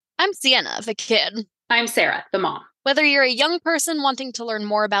I'm Sienna, the kid. I'm Sarah, the mom. Whether you're a young person wanting to learn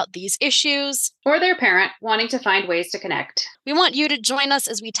more about these issues, or their parent wanting to find ways to connect, we want you to join us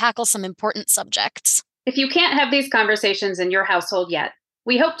as we tackle some important subjects. If you can't have these conversations in your household yet,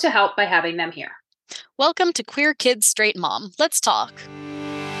 we hope to help by having them here. Welcome to Queer Kid Straight Mom. Let's talk.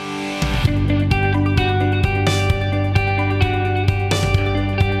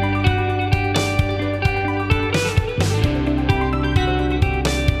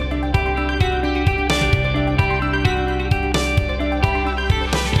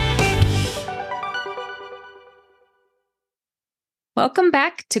 Welcome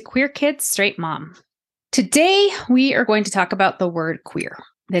back to Queer Kid Straight Mom. Today, we are going to talk about the word queer.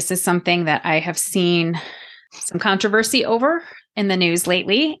 This is something that I have seen some controversy over in the news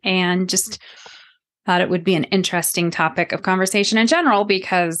lately, and just thought it would be an interesting topic of conversation in general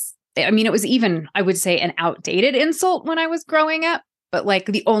because, it was even, I would say, an outdated insult when I was growing up, but like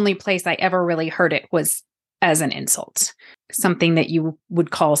the only place I ever really heard it was as an insult, something that you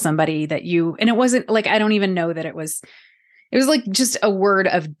would call somebody and it wasn't like, I don't even know that it was like just a word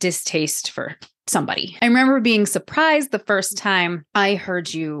of distaste for somebody. I remember being surprised the first time I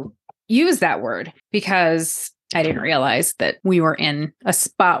heard you use that word because I didn't realize that we were in a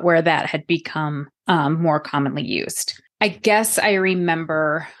spot where that had become more commonly used. I guess I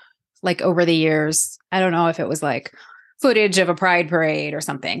remember like over the years, I don't know if it was like footage of a pride parade or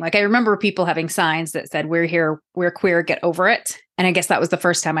something. Like I remember people having signs that said, "We're here, we're queer, get over it." And I guess that was the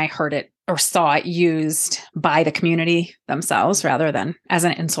first time I heard it or saw it used by the community themselves rather than as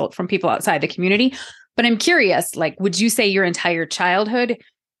an insult from people outside the community. But I'm curious, like, would you say your entire childhood,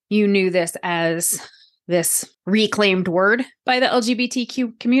 you knew this as this reclaimed word by the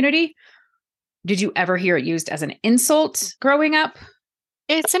LGBTQ community? Did you ever hear it used as an insult growing up?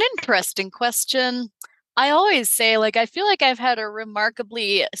 It's an interesting question. I always say, I feel like I've had a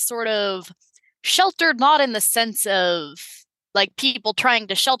remarkably sort of sheltered, not in the sense of like people trying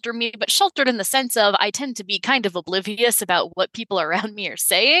to shelter me, but sheltered in the sense of I tend to be kind of oblivious about what people around me are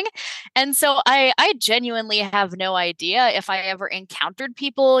saying. And so I genuinely have no idea if I ever encountered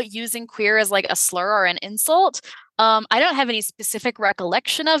people using queer as like a slur or an insult. I don't have any specific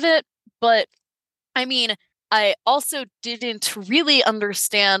recollection of it, but I also didn't really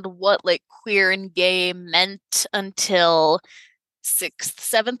understand what like queer and gay meant until 6th,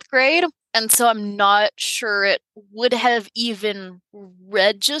 7th grade. And so I'm not sure it would have even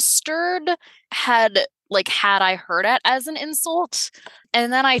registered had I heard it as an insult.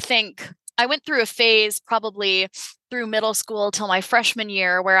 And then I think I went through a phase probably through middle school till my freshman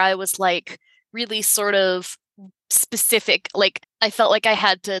year where I was like really sort of specific. Like I felt like I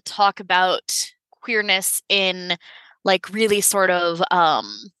had to talk about queerness in like really sort of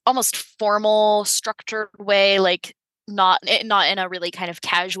almost formal structured way, like not in a really kind of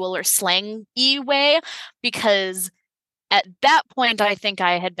casual or slangy way, because at that point I think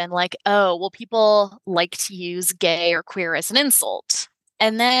I had been like, oh well, people like to use gay or queer as an insult.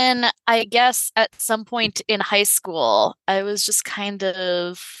 And then I guess at some point in high school I was just kind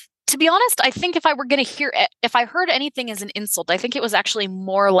of, to be honest, I think if I heard anything as an insult, I think it was actually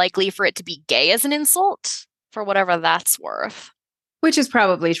more likely for it to be gay as an insult, for whatever that's worth. Which is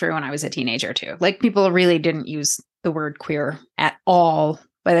probably true when I was a teenager too. Like people really didn't use the word queer at all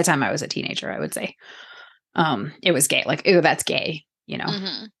by the time I was a teenager, I would say. It was gay, like, ew, that's gay,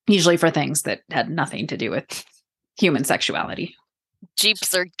 usually for things that had nothing to do with human sexuality.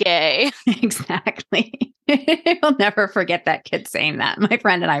 Jeeps are gay. Exactly. I'll never forget that kid saying that. My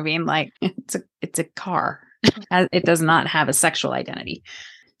friend and I being like, it's a car. It does not have a sexual identity.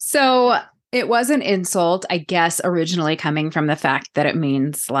 So it was an insult, I guess, originally coming from the fact that it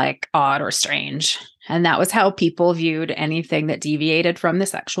means like odd or strange. And that was how people viewed anything that deviated from the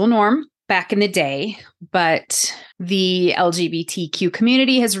sexual norm back in the day. But the LGBTQ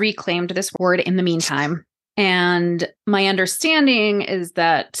community has reclaimed this word in the meantime. And my understanding is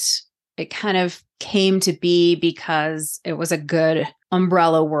that it kind of came to be because it was a good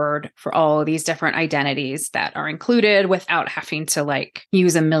umbrella word for all of these different identities that are included without having to like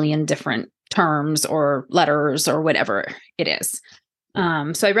use a million different terms or letters or whatever it is.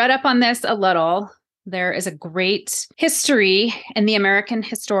 So I read up on this a little. There is a great history in the American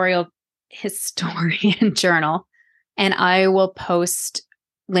Historian Journal, and I will post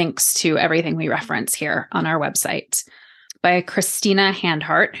links to everything we reference here on our website by Christina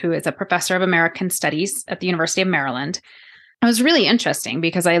Handhart, who is a professor of American Studies at the University of Maryland. It was really interesting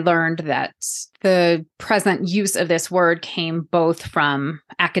because I learned that the present use of this word came both from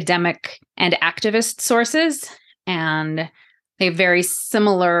academic and activist sources, and they have very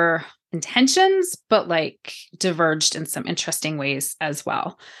similar intentions, but like diverged in some interesting ways as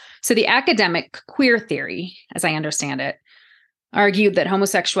well. So the academic queer theory, as I understand it, argued that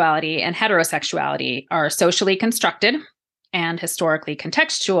homosexuality and heterosexuality are socially constructed and historically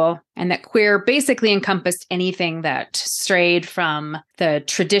contextual, and that queer basically encompassed anything that strayed from the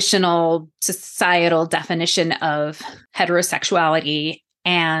traditional societal definition of heterosexuality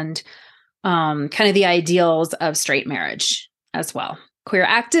and kind of the ideals of straight marriage as well. Queer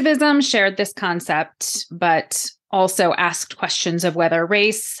activism shared this concept, but also asked questions of whether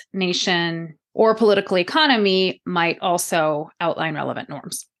race, nation, or political economy might also outline relevant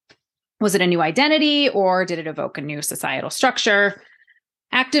norms. Was it a new identity, or did it evoke a new societal structure?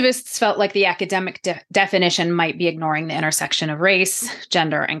 Activists felt like the academic definition might be ignoring the intersection of race,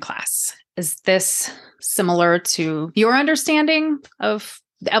 gender, and class. Is this similar to your understanding of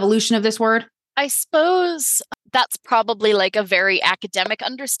the evolution of this word? I suppose that's probably like a very academic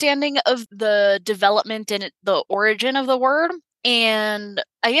understanding of the development and the origin of the word. And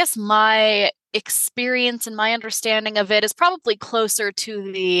I guess my experience and my understanding of it is probably closer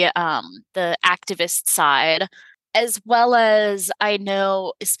to the activist side, as well as I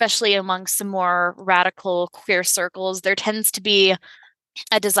know, especially among some more radical queer circles, there tends to be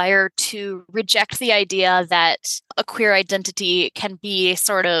a desire to reject the idea that a queer identity can be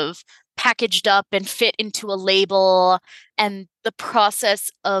sort of packaged up and fit into a label, and the process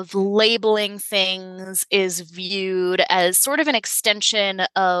of labeling things is viewed as sort of an extension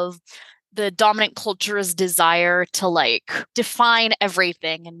of the dominant culture's desire to like define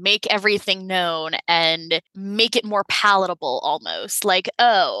everything and make everything known and make it more palatable almost. Like,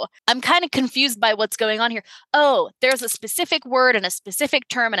 oh, I'm kind of confused by what's going on here. Oh, there's a specific word and a specific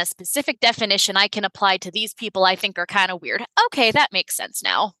term and a specific definition I can apply to these people I think are kind of weird. Okay, that makes sense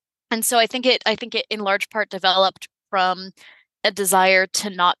now. And so I think it in large part developed from a desire to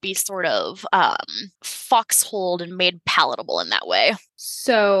not be sort of foxholed and made palatable in that way.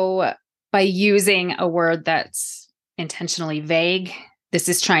 So by using a word that's intentionally vague, this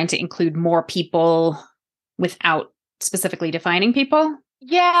is trying to include more people without specifically defining people?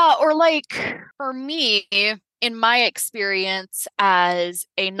 Yeah, or like for me, in my experience as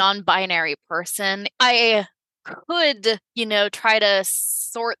a non-binary person, I could, try to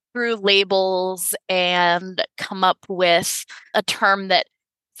sort through labels and come up with a term that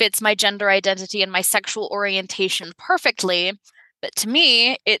fits my gender identity and my sexual orientation perfectly. But to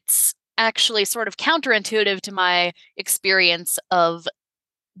me, it's actually sort of counterintuitive to my experience of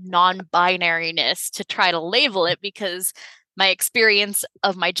non-binariness to try to label it, because my experience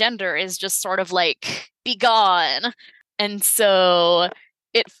of my gender is just sort of like, be gone. And so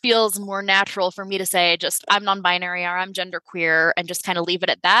it feels more natural for me to say just I'm non-binary or I'm genderqueer and just kind of leave it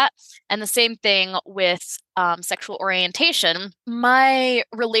at that. And the same thing with sexual orientation. My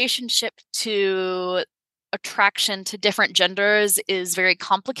relationship to attraction to different genders is very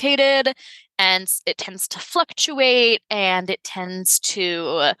complicated, and it tends to fluctuate, and it tends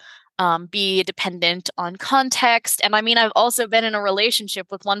to be dependent on context. And I mean, I've also been in a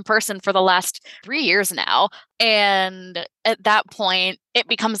relationship with one person for the last 3 years now. And at that point, it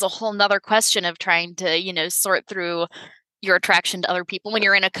becomes a whole nother question of trying to, sort through your attraction to other people when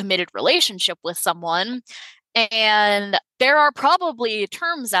you're in a committed relationship with someone. And there are probably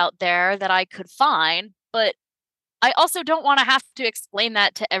terms out there that I could find, but I also don't want to have to explain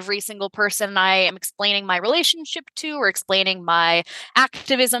that to every single person I am explaining my relationship to or explaining my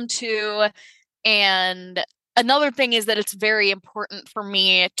activism to. And another thing is that it's very important for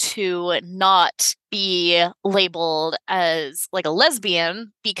me to not be labeled as like a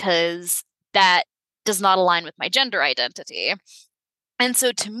lesbian, because that does not align with my gender identity. And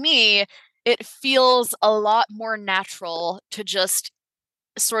so to me, it feels a lot more natural to just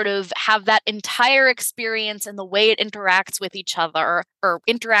sort of have that entire experience and the way it interacts with each other or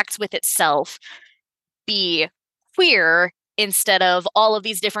interacts with itself be queer, instead of all of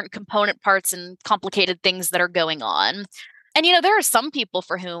these different component parts and complicated things that are going on. And, there are some people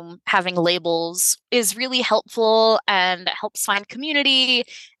for whom having labels is really helpful and helps find community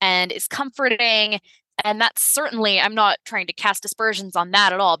and is comforting. And that's certainly, I'm not trying to cast aspersions on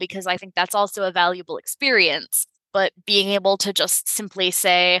that at all, because I think that's also a valuable experience. But being able to just simply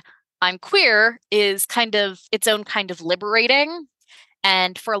say, I'm queer is kind of its own kind of liberating.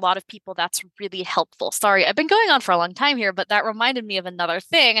 And for a lot of people, that's really helpful. Sorry, I've been going on for a long time here, but that reminded me of another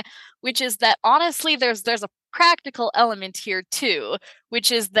thing, which is that honestly, there's a practical element here too, which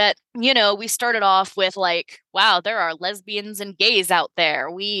is that, we started off with like, wow, there are lesbians and gays out there.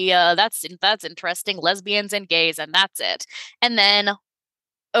 That's interesting, lesbians and gays, and that's it. And then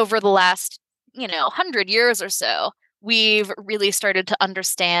over the last 100 years or so, we've really started to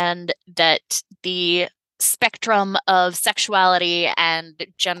understand that the spectrum of sexuality and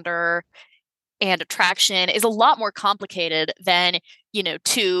gender and attraction is a lot more complicated than,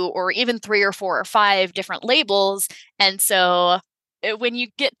 two or even three or four or five different labels. And so when you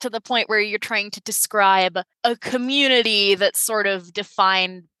get to the point where you're trying to describe a community that's sort of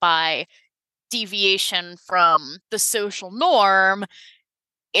defined by deviation from the social norm,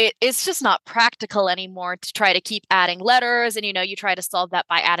 it's just not practical anymore to try to keep adding letters. And, you try to solve that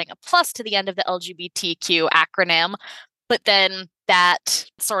by adding a plus to the end of the LGBTQ acronym. But then that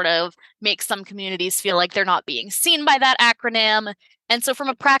sort of makes some communities feel like they're not being seen by that acronym. And so from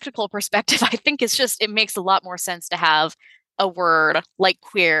a practical perspective, I think it makes a lot more sense to have a word like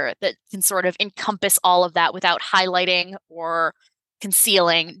queer that can sort of encompass all of that without highlighting or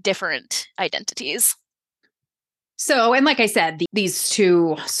concealing different identities. So, and like I said, these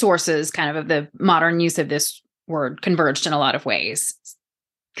two sources kind of the modern use of this word converged in a lot of ways.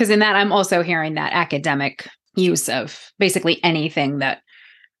 Because in that, I'm also hearing that academic use of basically anything that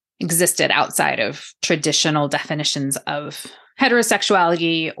existed outside of traditional definitions of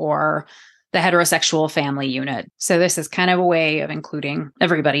heterosexuality or the heterosexual family unit. So this is kind of a way of including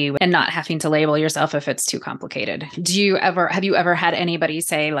everybody and not having to label yourself if it's too complicated. Have you ever had anybody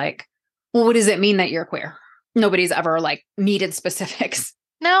say like, well, what does it mean that you're queer? Nobody's ever like needed specifics.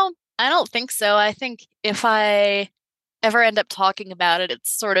 No, I don't think so. I think if I ever end up talking about it, it's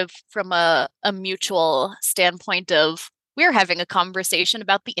sort of from a mutual standpoint of we're having a conversation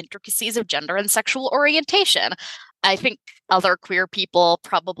about the intricacies of gender and sexual orientation. I think other queer people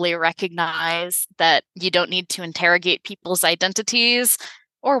probably recognize that you don't need to interrogate people's identities,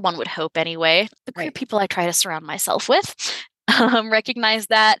 or one would hope anyway. The queer people I try to surround myself with recognize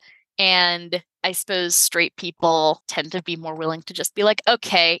that. And I suppose straight people tend to be more willing to just be like,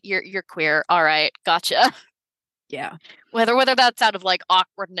 okay, you're queer. All right, gotcha. Yeah. Whether that's out of like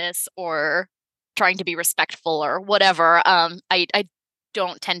awkwardness or trying to be respectful or whatever, I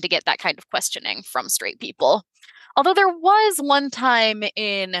don't tend to get that kind of questioning from straight people. Although there was one time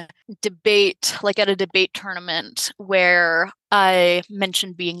in debate, like at a debate tournament, where I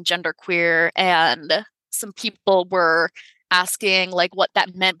mentioned being genderqueer and some people were asking like what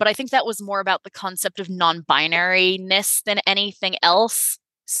that meant, but I think that was more about the concept of non-binariness than anything else.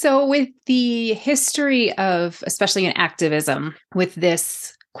 So with the history of, especially in activism, with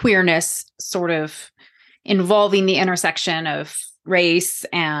this queerness sort of involving the intersection of race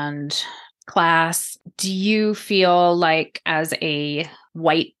and class, do you feel like as a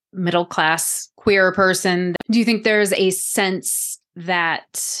white middle-class queer person, do you think there's a sense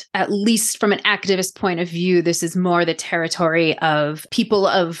that, at least from an activist point of view, this is more the territory of people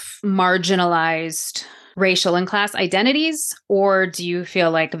of marginalized racial and class identities? Or do you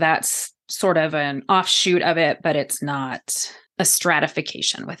feel like that's sort of an offshoot of it, but it's not a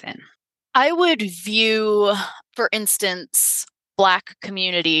stratification within? I would view, for instance, Black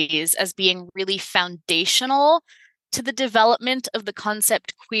communities as being really foundational to the development of the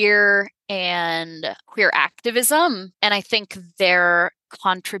concept queer and queer activism. And I think their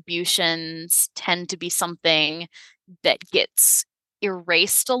contributions tend to be something that gets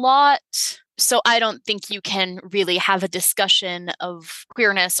erased a lot. So I don't think you can really have a discussion of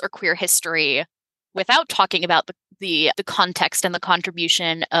queerness or queer history without talking about the context and the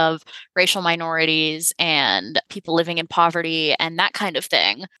contribution of racial minorities and people living in poverty and that kind of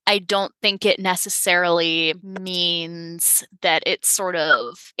thing. I don't think it necessarily means that it's sort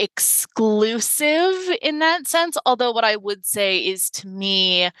of exclusive in that sense. Although what I would say is, to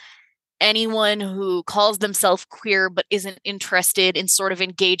me, anyone who calls themselves queer but isn't interested in sort of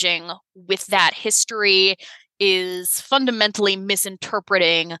engaging with that history is fundamentally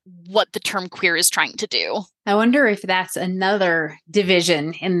misinterpreting what the term queer is trying to do. I wonder if that's another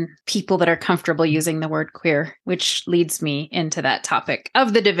division in people that are comfortable using the word queer, which leads me into that topic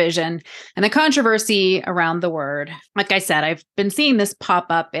of the division and the controversy around the word. Like I said, I've been seeing this pop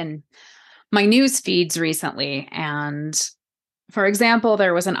up in my news feeds recently. And for example,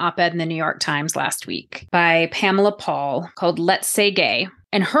 there was an op-ed in the New York Times last week by Pamela Paul called "Let's Say Gay."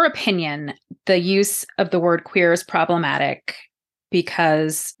 In her opinion, the use of the word queer is problematic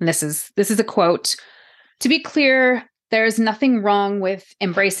because, and this is a quote, "To be clear, there is nothing wrong with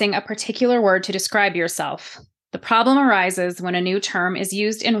embracing a particular word to describe yourself. The problem arises when a new term is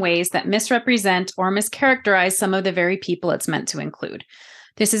used in ways that misrepresent or mischaracterize some of the very people it's meant to include.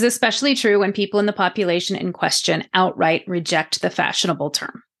 This is especially true when people in the population in question outright reject the fashionable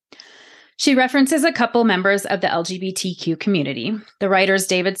term." She references a couple members of the LGBTQ community, the writers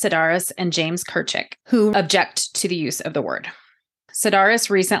David Sedaris and James Kirchick, who object to the use of the word. Sedaris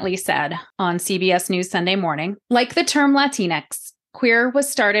recently said on CBS News Sunday Morning, like the term Latinx, queer was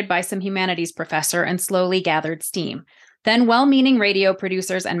started by some humanities professor and slowly gathered steam. Then well-meaning radio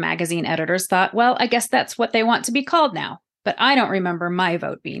producers and magazine editors thought, well, I guess that's what they want to be called now. But I don't remember my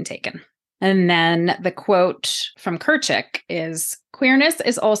vote being taken. And then the quote from Kerchick is, queerness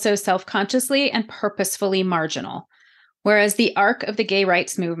is also self-consciously and purposefully marginal. Whereas the arc of the gay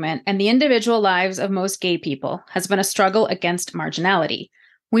rights movement and the individual lives of most gay people has been a struggle against marginality.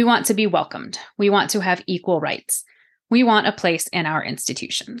 We want to be welcomed. We want to have equal rights. We want a place in our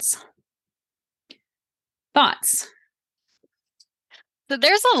institutions. Thoughts? So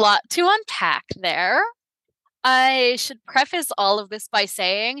there's a lot to unpack there. I should preface all of this by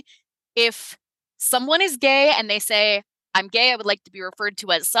saying, if someone is gay and they say, I'm gay, I would like to be referred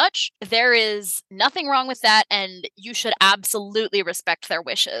to as such, there is nothing wrong with that, and you should absolutely respect their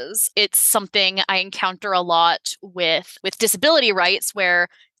wishes. It's something I encounter a lot with disability rights, where,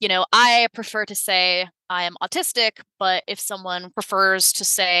 you know, I prefer to say I am autistic, but if someone prefers to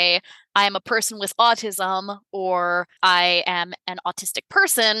say I am a person with autism or I am an autistic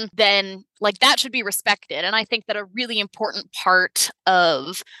person, then like that should be respected. And I think that a really important part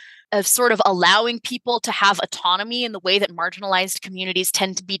of sort of allowing people to have autonomy in the way that marginalized communities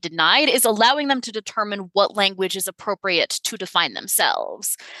tend to be denied is allowing them to determine what language is appropriate to define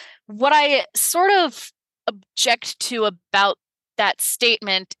themselves. What I sort of object to about that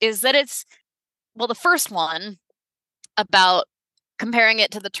statement is that it's, well, the first one about comparing it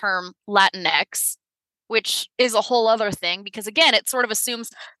to the term Latinx, which is a whole other thing, because again, it sort of assumes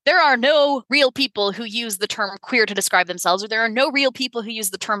there are no real people who use the term queer to describe themselves, or there are no real people who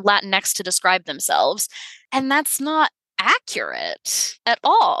use the term Latinx to describe themselves. And that's not accurate at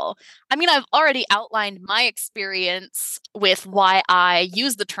all. I mean, I've already outlined my experience with why I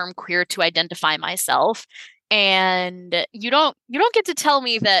use the term queer to identify myself. And you don't get to tell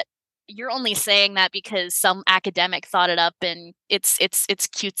me that you're only saying that because some academic thought it up and it's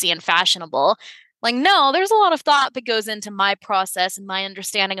cutesy and fashionable. Like, no, there's a lot of thought that goes into my process and my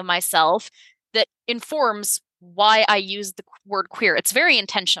understanding of myself that informs why I use the word queer. It's very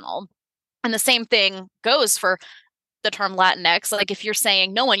intentional. And the same thing goes for the term Latinx. Like, if you're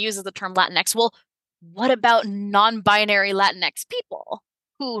saying no one uses the term Latinx, well, what about non-binary Latinx people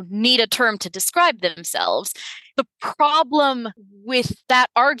who need a term to describe themselves? The problem with that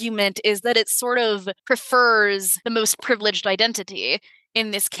argument is that it sort of prefers the most privileged identity.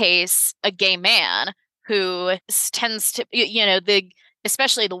 In this case, a gay man who tends to,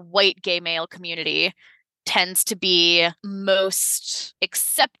 especially the white gay male community tends to be most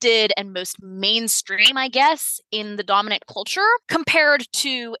accepted and most mainstream, I guess, in the dominant culture, compared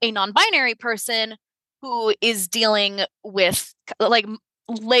to a non-binary person who is dealing with like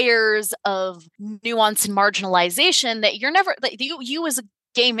layers of nuance and marginalization that you're never, like, you as a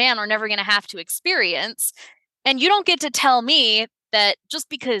gay man are never going to have to experience. And you don't get to tell me that just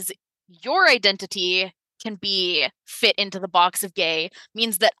because your identity can be fit into the box of gay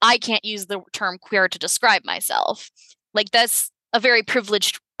means that I can't use the term queer to describe myself. Like, that's a very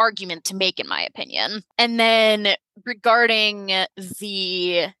privileged argument to make, in my opinion. And then regarding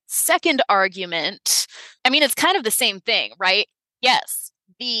the second argument, I mean, it's kind of the same thing, right? Yes,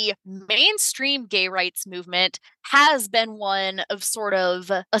 the mainstream gay rights movement has been one of sort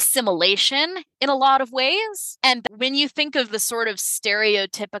of assimilation in a lot of ways. And when you think of the sort of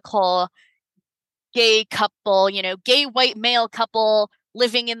stereotypical gay couple, gay white male couple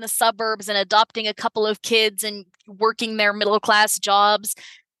living in the suburbs and adopting a couple of kids and working their middle class jobs,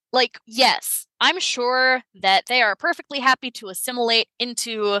 like, yes, I'm sure that they are perfectly happy to assimilate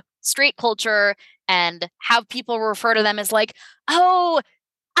into straight culture and have people refer to them as like, oh,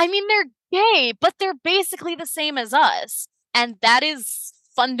 I mean, they're gay, but they're basically the same as us. And that is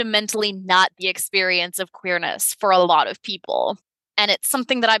fundamentally not the experience of queerness for a lot of people. And it's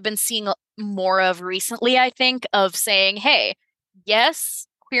something that I've been seeing more of recently, I think, of saying, hey, yes,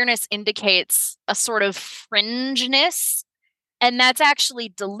 queerness indicates a sort of fringeness. And that's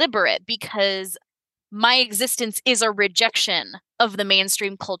actually deliberate because my existence is a rejection of the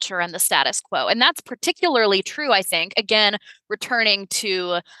mainstream culture and the status quo. And that's particularly true, I think, again, returning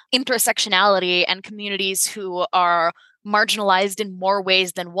to intersectionality and communities who are marginalized in more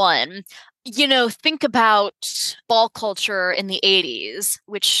ways than one. Think about ball culture in the 80s,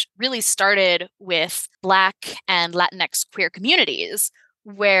 which really started with Black and Latinx queer communities,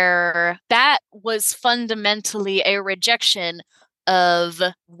 where that was fundamentally a rejection of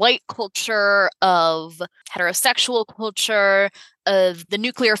white culture, of heterosexual culture, of the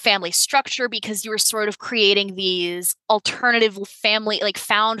nuclear family structure, because you were sort of creating these alternative family, like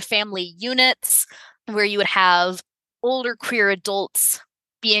found family units, where you would have older queer adults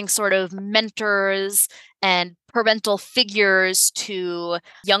being sort of mentors and parental figures to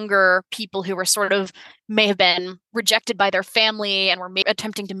younger people who were sort of may have been rejected by their family and were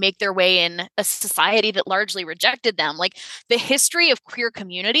attempting to make their way in a society that largely rejected them. Like, the history of queer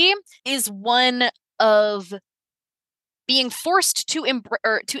community is one of being forced to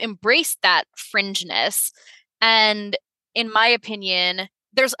embrace that fringeness. And in my opinion,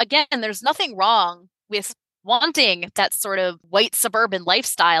 there's nothing wrong with wanting that sort of white suburban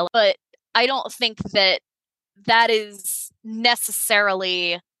lifestyle, but I don't think that that is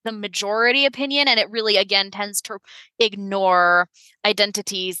necessarily the majority opinion. And it really, again, tends to ignore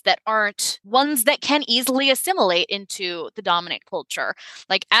identities that aren't ones that can easily assimilate into the dominant culture.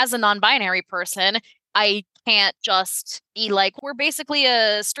 Like, as a non-binary person, I can't just be like, we're basically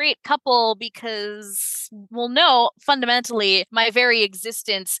a straight couple because, well, no, fundamentally, my very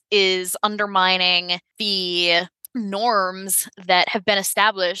existence is undermining the norms that have been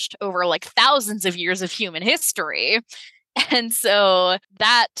established over like thousands of years of human history. And so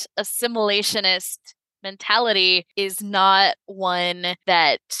that assimilationist mentality is not one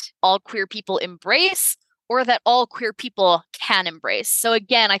that all queer people embrace or that all queer people can embrace. So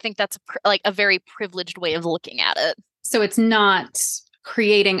again, I think that's a very privileged way of looking at it. So it's not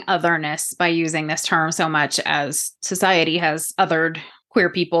creating otherness by using this term so much as society has othered queer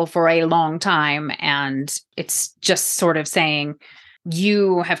people for a long time. And it's just sort of saying,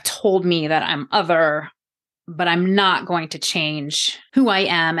 you have told me that I'm other, but I'm not going to change who I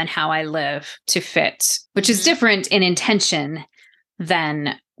am and how I live to fit, which is different in intention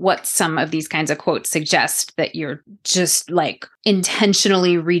than what some of these kinds of quotes suggest, that you're just like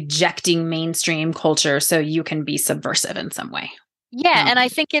intentionally rejecting mainstream culture so you can be subversive in some way. Yeah, and I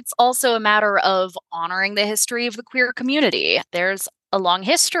think it's also a matter of honoring the history of the queer community. There's a long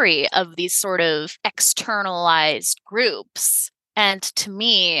history of these sort of externalized groups. And to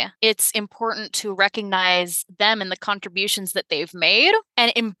me, it's important to recognize them and the contributions that they've made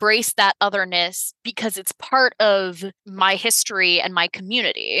and embrace that otherness because it's part of my history and my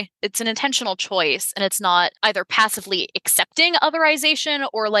community. It's an intentional choice, and it's not either passively accepting otherization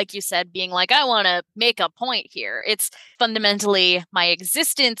or, like you said, being like, I want to make a point here. It's fundamentally my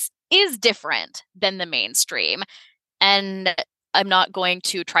existence is different than the mainstream, and I'm not going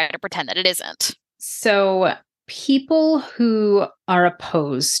to try to pretend that it isn't. So people who are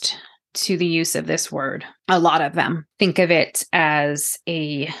opposed to the use of this word, a lot of them think of it as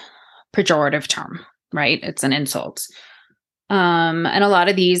a pejorative term, right? It's an insult. And a lot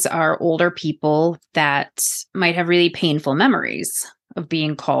of these are older people that might have really painful memories of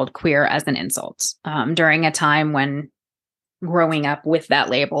being called queer as an insult during a time when growing up with that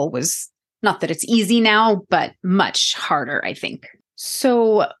label was, not that it's easy now, but much harder, I think.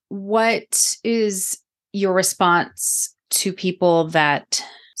 So what is your response to people that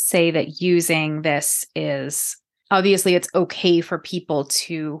say that using this is, obviously it's okay for people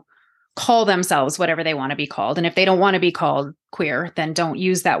to call themselves whatever they want to be called. And if they don't want to be called queer, then don't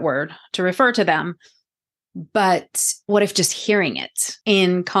use that word to refer to them. But what if just hearing it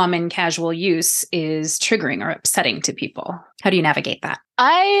in common casual use is triggering or upsetting to people? How do you navigate that?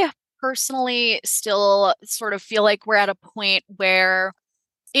 I personally still sort of feel like we're at a point where,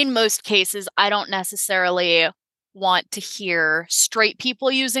 in most cases, I don't necessarily want to hear straight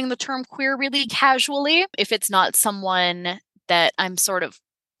people using the term queer really casually if it's not someone that I'm sort of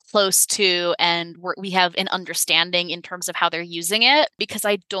close to and we have an understanding in terms of how they're using it, because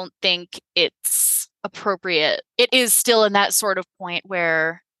I don't think it's appropriate. It is still in that sort of point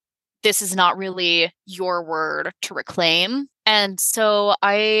where this is not really your word to reclaim. And so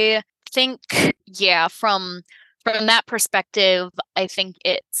I think, yeah, from that perspective, I think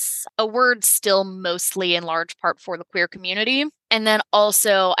it's a word still mostly in large part for the queer community. And then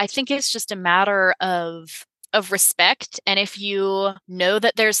also, I think it's just a matter of respect. And if you know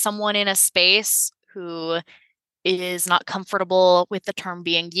that there's someone in a space who is not comfortable with the term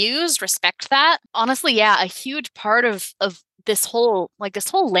being used, respect that. Honestly, yeah, a huge part of this whole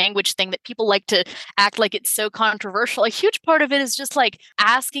language thing that people like to act like it's so controversial, a huge part of it is just like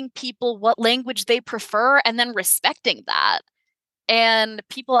asking people what language they prefer and then respecting that. And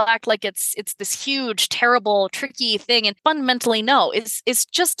people act like it's this huge, terrible, tricky thing, and fundamentally, no, it's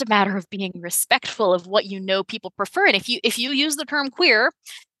just a matter of being respectful of what you know people prefer. And if you use the term queer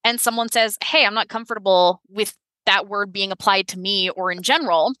and someone says, hey, I'm not comfortable with that word being applied to me or in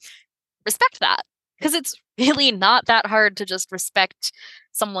general, respect that. Because it's really not that hard to just respect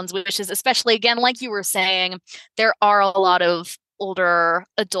someone's wishes, especially, again, like you were saying, there are a lot of older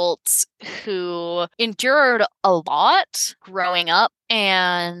adults who endured a lot growing up.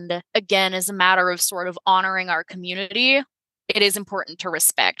 And again, as a matter of sort of honoring our community, it is important to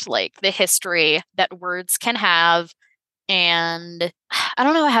respect like the history that words can have. And I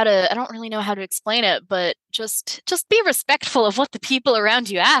don't really know how to explain it, but just be respectful of what the people around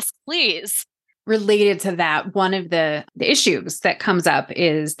you ask, please. Related to that, one of the issues that comes up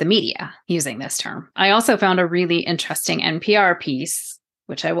is the media using this term. I also found a really interesting NPR piece,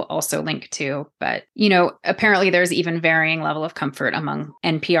 which I will also link to. But, apparently there's even varying level of comfort among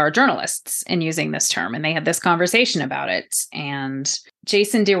NPR journalists in using this term. And they had this conversation about it. And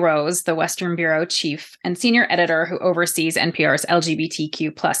Jason DeRose, the Western Bureau chief and senior editor who oversees NPR's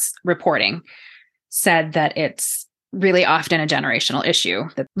LGBTQ plus reporting, said that it's really often a generational issue,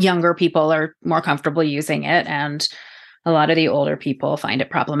 that younger people are more comfortable using it and a lot of the older people find it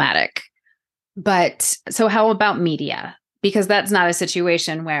problematic. But so how about media? Because that's not a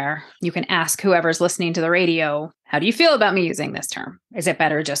situation where you can ask whoever's listening to the radio, how do you feel about me using this term? Is it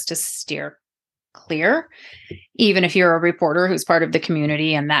better just to steer clear, even if you're a reporter who's part of the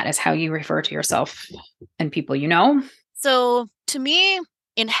community and that is how you refer to yourself and people you know? So to me,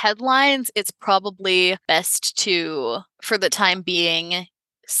 in headlines, it's probably best to, for the time being,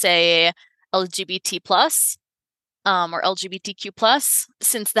 say LGBT plus or LGBTQ plus,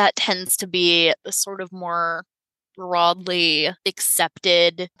 since that tends to be the sort of more broadly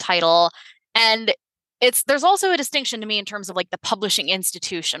accepted title. And there's also a distinction to me in terms of like the publishing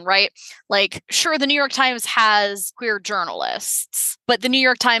institution, right? Like, sure, the New York Times has queer journalists, but the New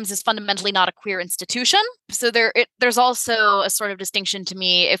York Times is fundamentally not a queer institution. So there's also a sort of distinction to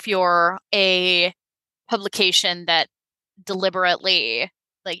me if you're a publication that deliberately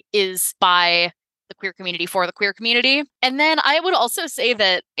like is by the queer community for the queer community. And then I would also say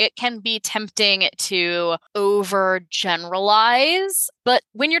that it can be tempting to overgeneralize. But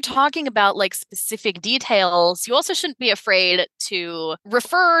when you're talking about like specific details, you also shouldn't be afraid to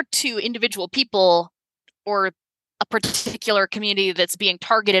refer to individual people or a particular community that's being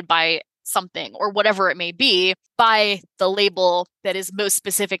targeted by something or whatever it may be by the label that is most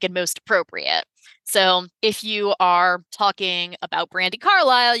specific and most appropriate. So if you are talking about Brandi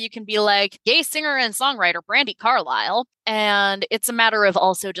Carlile, you can be like, gay singer and songwriter Brandi Carlile. And it's a matter of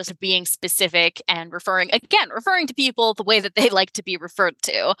also just being specific and referring to people the way that they like to be referred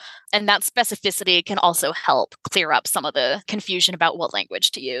to. And that specificity can also help clear up some of the confusion about what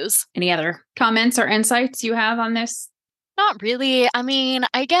language to use. Any other comments or insights you have on this? Not really. I mean,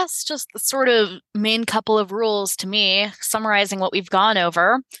 I guess just the sort of main couple of rules to me, summarizing what we've gone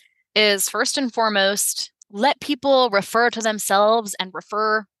over, is first and foremost, let people refer to themselves and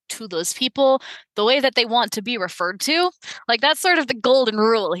refer to those people the way that they want to be referred to. Like, that's sort of the golden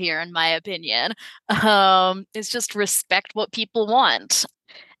rule here, in my opinion. It's just respect what people want.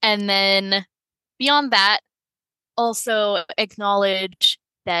 And then beyond that, also acknowledge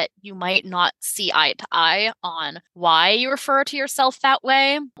that you might not see eye to eye on why you refer to yourself that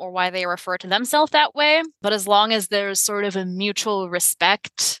way or why they refer to themselves that way. But as long as there's sort of a mutual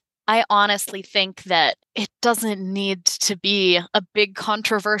respect, I honestly think that it doesn't need to be a big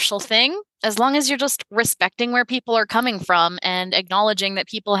controversial thing. As long as you're just respecting where people are coming from and acknowledging that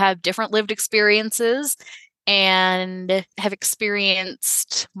people have different lived experiences and have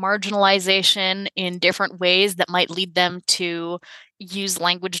experienced marginalization in different ways that might lead them to use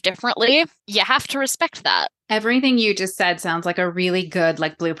language differently, you have to respect that. Everything you just said sounds like a really good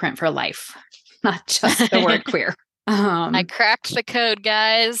like blueprint for life, not just the word queer. I cracked the code,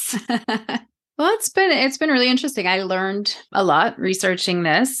 guys. Well, it's been really interesting. I learned a lot researching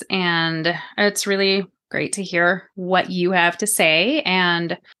this, and it's really great to hear what you have to say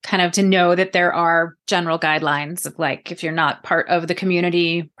and kind of to know that there are general guidelines of like, if you're not part of the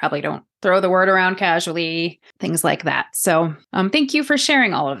community, probably don't throw the word around casually, things like that. So thank you for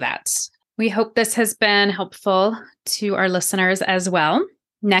sharing all of that. We hope this has been helpful to our listeners as well.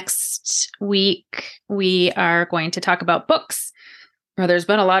 Next week, we are going to talk about books. There's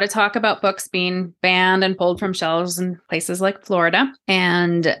been a lot of talk about books being banned and pulled from shelves in places like Florida.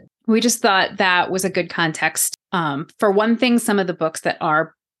 And we just thought that was a good context. For one thing, some of the books that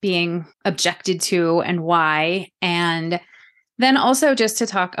are being objected to and why. And then also just to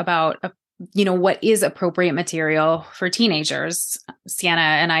talk about, what is appropriate material for teenagers. Sienna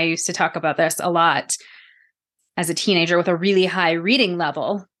and I used to talk about this a lot. As a teenager with a really high reading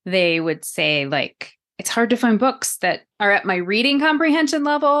level, they would say, like, it's hard to find books that are at my reading comprehension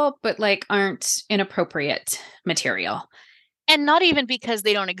level, but like aren't inappropriate material. And not even because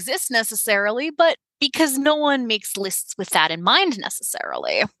they don't exist necessarily, but because no one makes lists with that in mind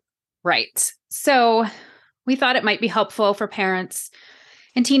necessarily. Right. So we thought it might be helpful for parents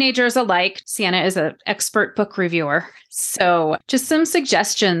and teenagers alike. Sienna is an expert book reviewer. So just some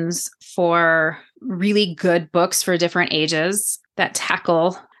suggestions for really good books for different ages that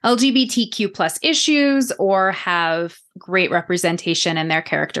tackle LGBTQ plus issues or have great representation in their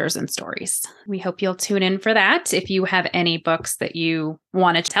characters and stories. We hope you'll tune in for that. If you have any books that you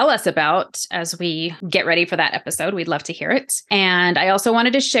want to tell us about as we get ready for that episode, we'd love to hear it. And I also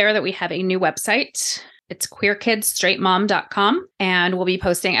wanted to share that we have a new website. It's queerkidsstraightmom.com, and we'll be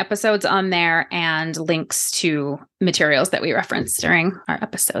posting episodes on there and links to materials that we reference during our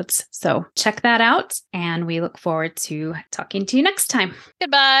episodes. So check that out, and we look forward to talking to you next time.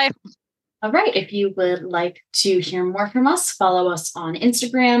 Goodbye. All right. If you would like to hear more from us, follow us on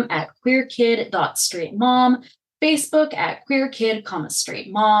Instagram at queerkid.straightmom, Facebook at queerkid,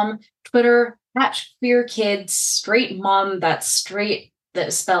 straightmom, Twitter at queerkidstraightmom. That's straight, that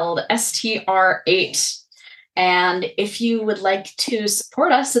is spelled STR8. And if you would like to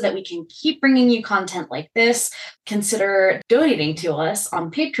support us so that we can keep bringing you content like this, consider donating to us on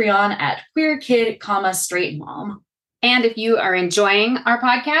Patreon at queerkid, straightmom. And if you are enjoying our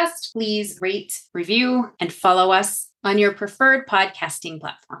podcast, please rate, review, and follow us on your preferred podcasting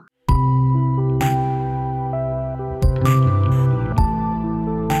platform.